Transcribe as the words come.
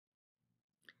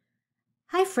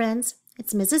Hi friends,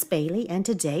 it's Mrs. Bailey, and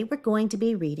today we're going to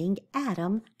be reading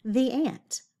Adam the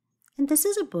Ant. And this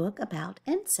is a book about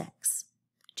insects.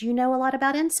 Do you know a lot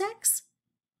about insects?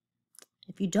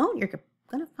 If you don't, you're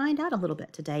going to find out a little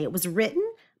bit today. It was written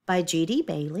by G.D.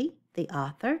 Bailey, the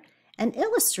author, and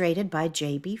illustrated by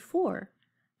J.B. Four,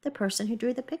 the person who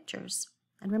drew the pictures.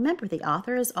 And remember, the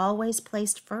author is always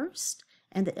placed first,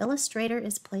 and the illustrator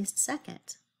is placed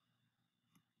second.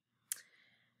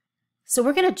 So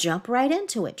we're going to jump right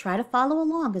into it. Try to follow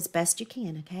along as best you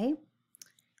can, okay? It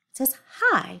says,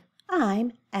 "Hi,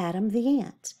 I'm Adam the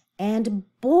Ant, and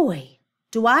boy,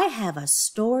 do I have a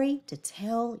story to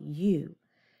tell you.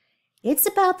 It's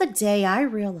about the day I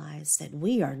realized that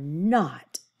we are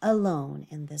not alone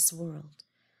in this world.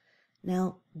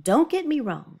 Now, don't get me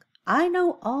wrong. I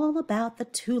know all about the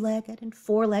two-legged and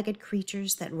four-legged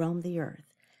creatures that roam the earth.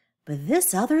 But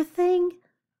this other thing?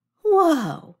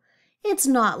 Whoa! It's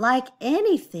not like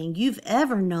anything you've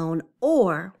ever known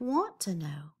or want to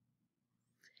know."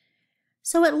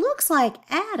 So it looks like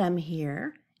Adam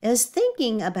here is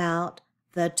thinking about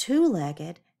the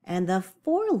two-legged and the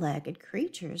four-legged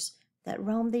creatures that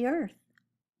roam the earth.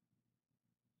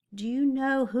 Do you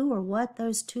know who or what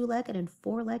those two-legged and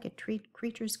four-legged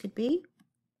creatures could be?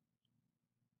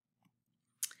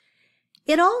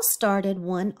 It all started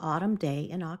one autumn day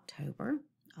in October.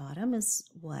 Autumn is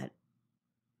what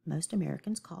most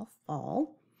Americans call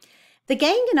fall. The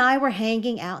gang and I were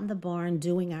hanging out in the barn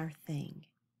doing our thing.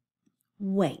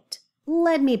 Wait,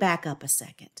 let me back up a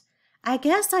second. I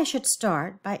guess I should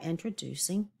start by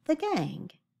introducing the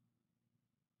gang.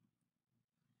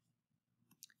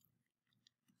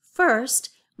 First,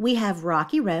 we have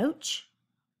Rocky Roach.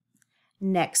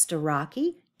 Next to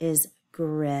Rocky is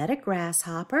Greta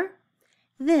Grasshopper.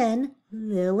 Then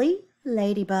Lily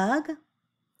Ladybug.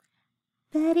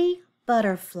 Betty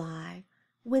Butterfly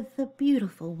with the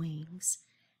beautiful wings.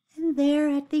 And there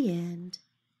at the end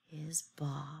is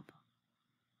Bob.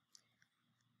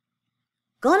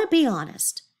 Gonna be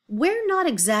honest, we're not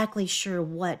exactly sure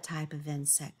what type of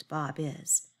insect Bob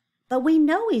is, but we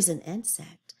know he's an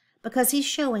insect because he's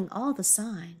showing all the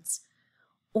signs.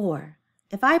 Or,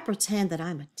 if I pretend that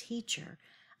I'm a teacher,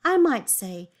 I might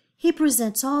say he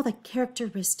presents all the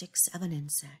characteristics of an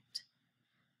insect.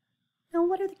 Now,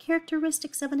 what are the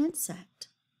characteristics of an insect?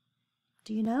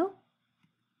 Do you know?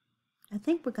 I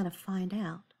think we're going to find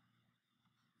out.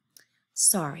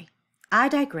 Sorry, I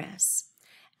digress.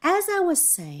 As I was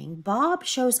saying, Bob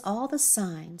shows all the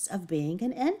signs of being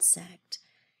an insect.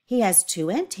 He has two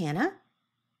antennae.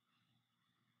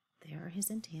 There are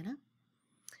his antennae.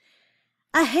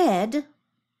 A head.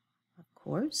 Of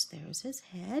course, there's his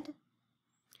head.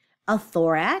 A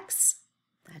thorax.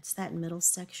 That's that middle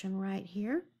section right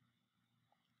here.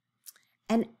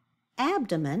 An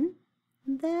abdomen,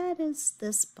 that is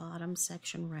this bottom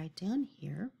section right down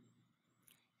here,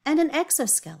 and an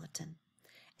exoskeleton.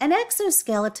 An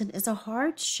exoskeleton is a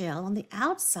hard shell on the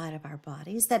outside of our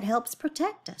bodies that helps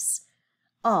protect us.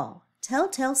 All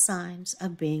telltale signs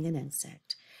of being an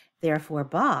insect. Therefore,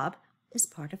 Bob is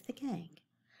part of the gang.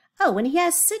 Oh, and he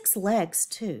has 6 legs,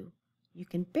 too. You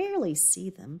can barely see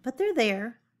them, but they're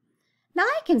there. Now,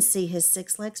 I can see his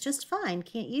 6 legs just fine,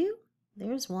 can't you?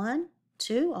 There's 1,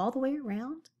 2, all the way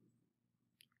around.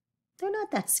 They're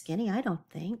not that skinny, I don't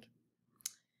think.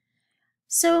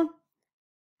 So,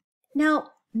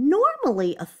 now,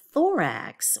 normally a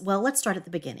thorax, well, let's start at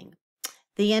the beginning.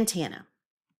 The antenna.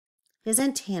 His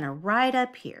antenna right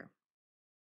up here.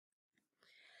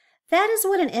 That is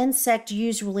what an insect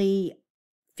usually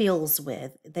feels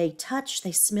with. They touch,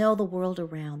 they smell the world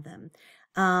around them.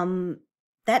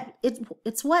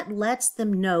 It's what lets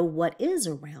them know what is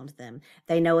around them.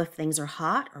 They know if things are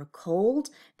hot or cold.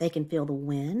 They can feel the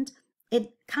wind.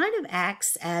 It kind of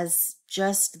acts as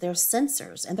just their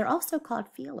sensors, and they're also called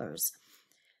feelers.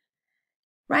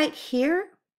 Right here,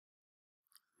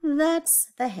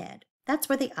 that's the head. That's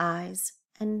where the eyes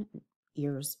and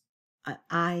ears,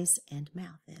 eyes and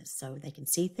mouth is. So they can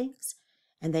see things,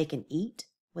 and they can eat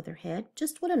with their head,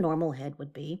 just what a normal head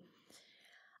would be.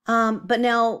 But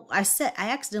now I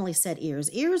accidentally said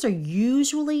ears. Ears are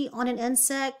usually on an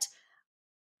insect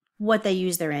what they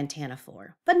use their antenna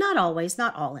for, but not always,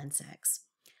 not all insects.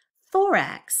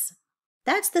 Thorax,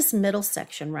 that's this middle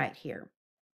section right here.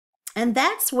 And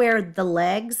that's where the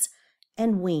legs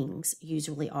and wings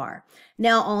usually are.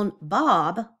 Now on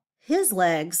Bob, his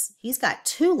legs, he's got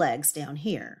 2 legs down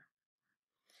here.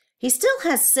 He still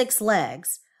has 6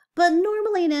 legs, but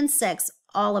normally in insects,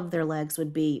 all of their legs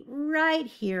would be right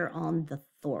here on the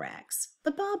thorax.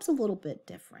 But Bob's a little bit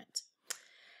different.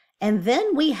 And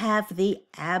then we have the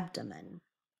abdomen.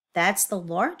 That's the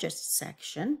largest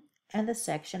section, and the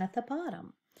section at the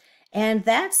bottom. And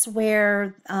that's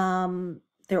where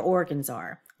their organs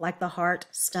are, like the heart,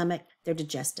 stomach, their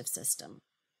digestive system.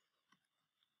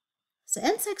 So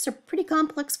insects are pretty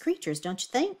complex creatures, don't you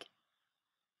think?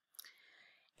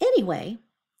 Anyway,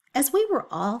 as we were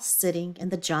all sitting in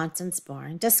the Johnson's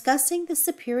barn discussing the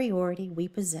superiority we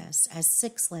possess as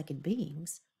six-legged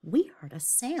beings, we heard a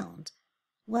sound.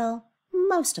 Well,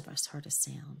 most of us heard a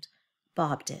sound.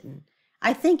 Bob didn't.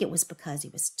 I think it was because he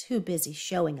was too busy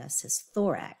showing us his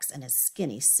thorax and his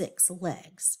skinny 6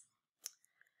 legs.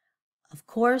 Of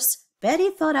course, Betty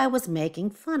thought I was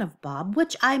making fun of Bob,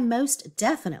 which I most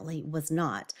definitely was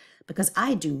not, because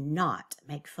I do not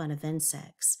make fun of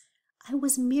insects. I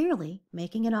was merely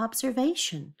making an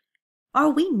observation. Are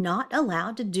we not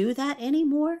allowed to do that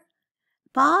anymore?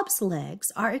 Bob's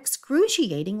legs are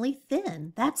excruciatingly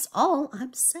thin. That's all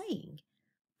I'm saying.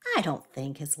 I don't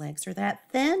think his legs are that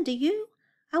thin, do you?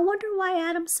 I wonder why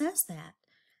Adam says that.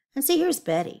 And see, here's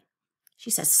Betty.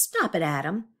 She says, "Stop it,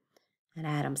 Adam." And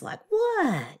Adam's like,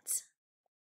 "What?"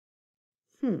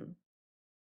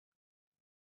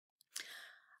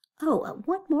 Oh,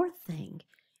 one more thing.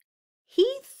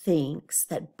 He thinks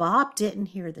that Bob didn't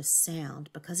hear the sound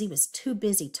because he was too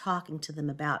busy talking to them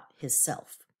about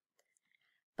himself.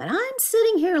 But I'm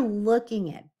sitting here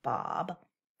looking at Bob,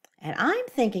 and I'm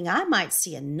thinking I might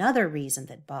see another reason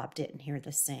that Bob didn't hear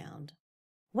the sound.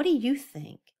 What do you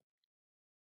think?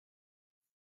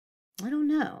 I don't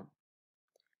know.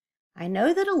 I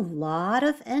know that a lot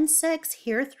of insects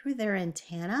hear through their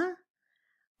antenna,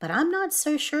 but I'm not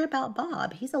so sure about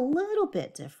Bob. He's a little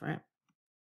bit different.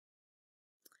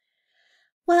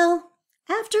 Well,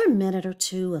 after a minute or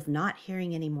two of not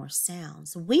hearing any more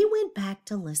sounds, we went back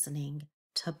to listening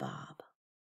to Bob.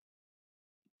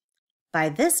 By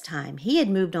this time, he had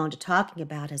moved on to talking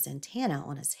about his antenna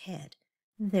on his head.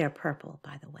 They're purple,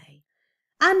 by the way.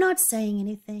 I'm not saying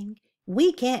anything.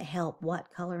 We can't help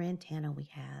what color antenna we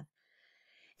have.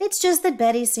 It's just that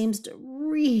Betty seems to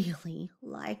really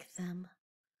like them.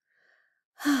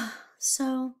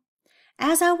 So,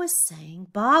 as I was saying,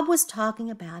 Bob was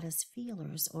talking about his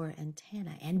feelers or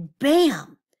antenna, and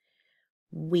bam!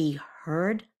 We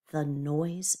heard the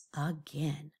noise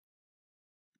again.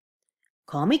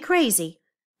 Call me crazy,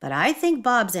 but I think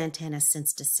Bob's antenna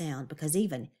sensed a sound because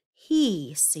even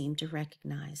he seemed to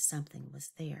recognize something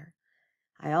was there.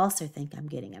 I also think I'm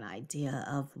getting an idea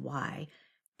of why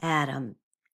Adam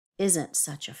isn't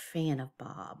such a fan of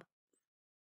Bob.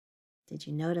 Did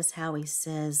you notice how he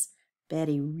says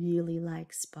Betty really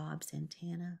likes Bob's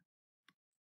antenna?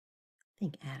 I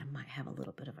think Adam might have a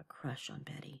little bit of a crush on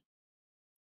Betty.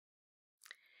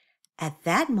 At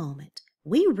that moment,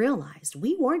 we realized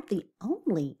we weren't the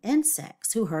only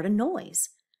insects who heard a noise.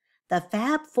 The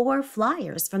Fab Four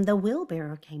flyers from the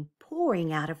wheelbarrow came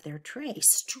pouring out of their tray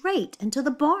straight into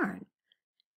the barn.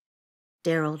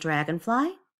 Daryl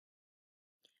Dragonfly,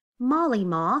 Molly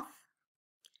Moth,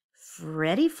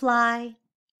 Freddie Fly,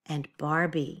 and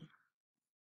Barbie.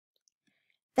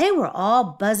 They were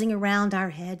all buzzing around our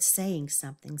heads saying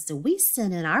something, so we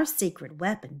sent in our secret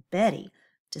weapon, Betty,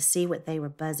 to see what they were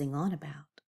buzzing on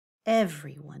about.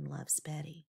 Everyone loves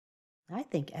Betty. I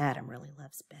think Adam really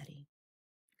loves Betty.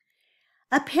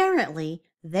 Apparently,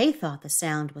 they thought the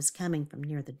sound was coming from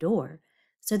near the door,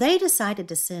 so they decided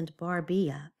to send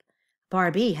Barbie up.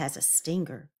 Barbie has a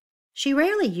stinger. She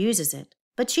rarely uses it,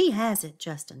 but she has it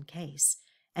just in case.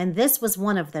 And this was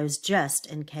one of those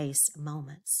just-in-case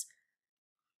moments.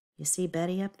 You see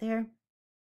Betty up there?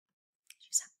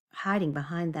 She's hiding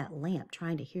behind that lamp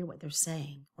trying to hear what they're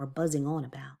saying or buzzing on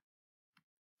about.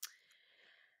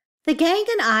 The gang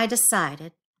and I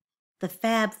decided the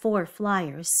Fab Four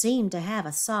flyers seemed to have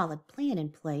a solid plan in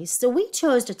place, so we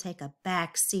chose to take a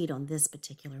back seat on this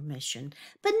particular mission,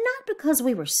 but not because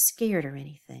we were scared or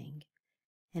anything.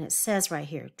 And it says right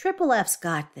here, Triple F's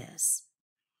got this.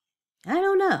 I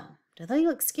don't know. Do they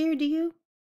look scared to you?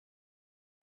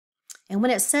 And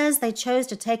when it says they chose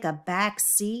to take a back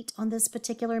seat on this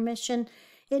particular mission,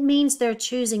 it means they're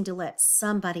choosing to let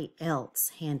somebody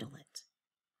else handle it.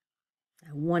 I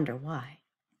wonder why.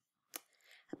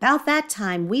 About that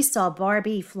time, we saw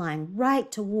Barbie flying right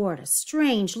toward a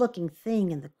strange-looking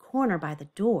thing in the corner by the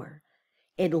door.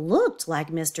 It looked like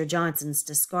Mr. Johnson's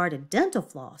discarded dental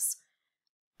floss,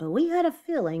 but we had a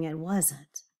feeling it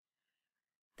wasn't.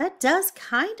 That does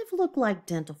kind of look like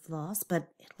dental floss, but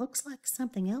it looks like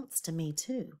something else to me,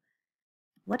 too.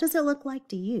 What does it look like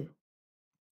to you?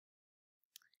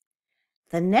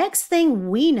 The next thing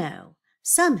we know,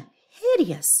 some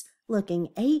hideous-looking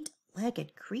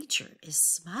 8-legged creature is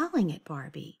smiling at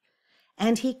Barbie,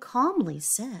 and he calmly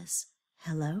says,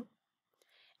 "Hello."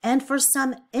 And for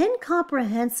some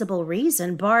incomprehensible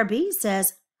reason, Barbie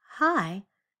says hi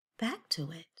back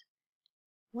to it.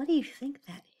 What do you think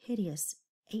that hideous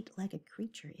 8-legged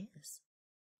creature is?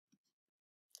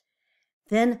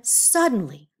 Then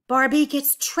suddenly, Barbie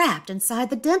gets trapped inside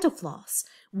the dental floss.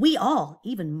 We all,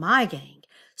 even my gang,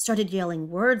 started yelling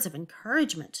words of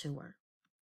encouragement to her.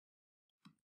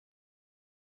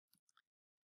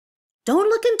 Don't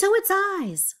look into its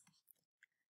eyes.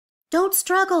 Don't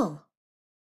struggle.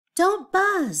 Don't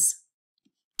buzz.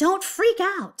 Don't freak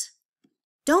out.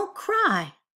 Don't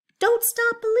cry. Don't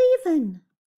stop believing.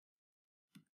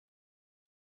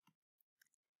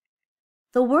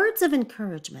 The words of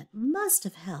encouragement must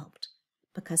have helped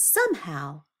because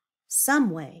somehow, some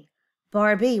way,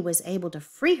 Barbie was able to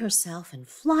free herself and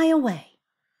fly away.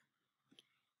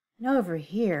 And over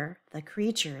here, the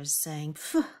creature is saying,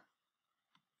 phew.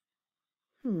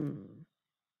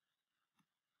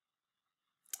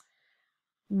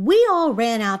 We all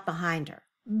ran out behind her,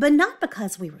 but not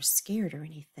because we were scared or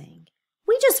anything.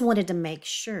 We just wanted to make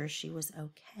sure she was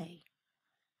okay.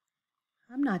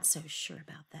 I'm not so sure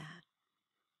about that.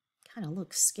 Kind of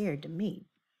looks scared to me,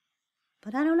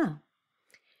 but I don't know.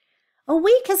 A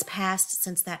week has passed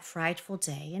since that frightful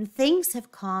day, and things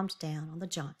have calmed down on the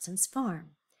Johnsons'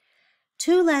 farm.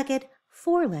 2-legged,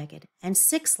 4-legged, and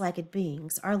 6-legged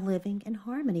beings are living in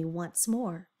harmony once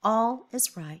more. All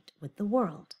is right with the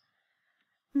world.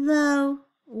 Though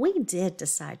we did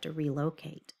decide to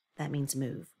relocate, that means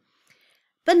move,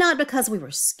 but not because we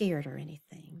were scared or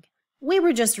anything. We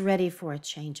were just ready for a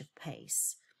change of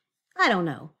pace. I don't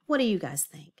know. What do you guys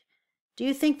think? Do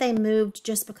you think they moved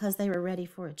just because they were ready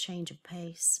for a change of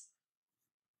pace?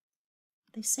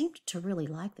 They seemed to really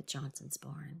like the Johnsons'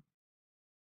 barn.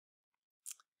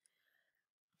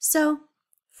 So,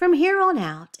 from here on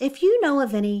out, if you know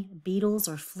of any beetles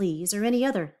or fleas or any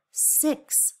other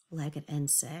 6-legged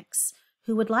insects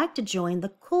who would like to join the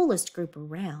coolest group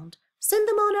around, send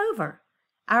them on over.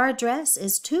 Our address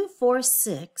is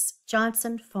 246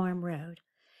 Johnson Farm Road.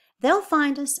 They'll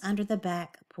find us under the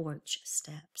back porch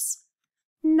steps.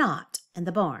 Not in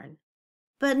the barn,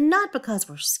 but not because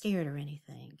we're scared or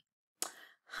anything.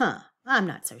 I'm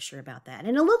not so sure about that.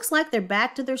 And it looks like they're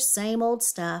back to their same old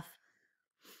stuff,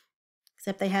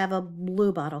 except they have a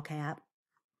blue bottle cap.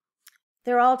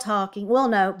 They're all talking. Well,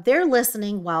 no, they're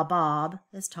listening while Bob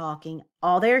is talking.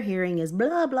 All they're hearing is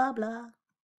blah, blah, blah.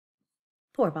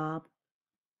 Poor Bob.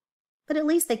 But at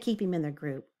least they keep him in their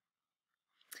group.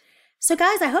 So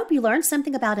guys, I hope you learned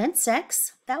something about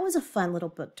insects. That was a fun little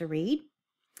book to read.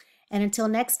 And until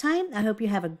next time, I hope you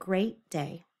have a great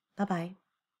day. Bye-bye.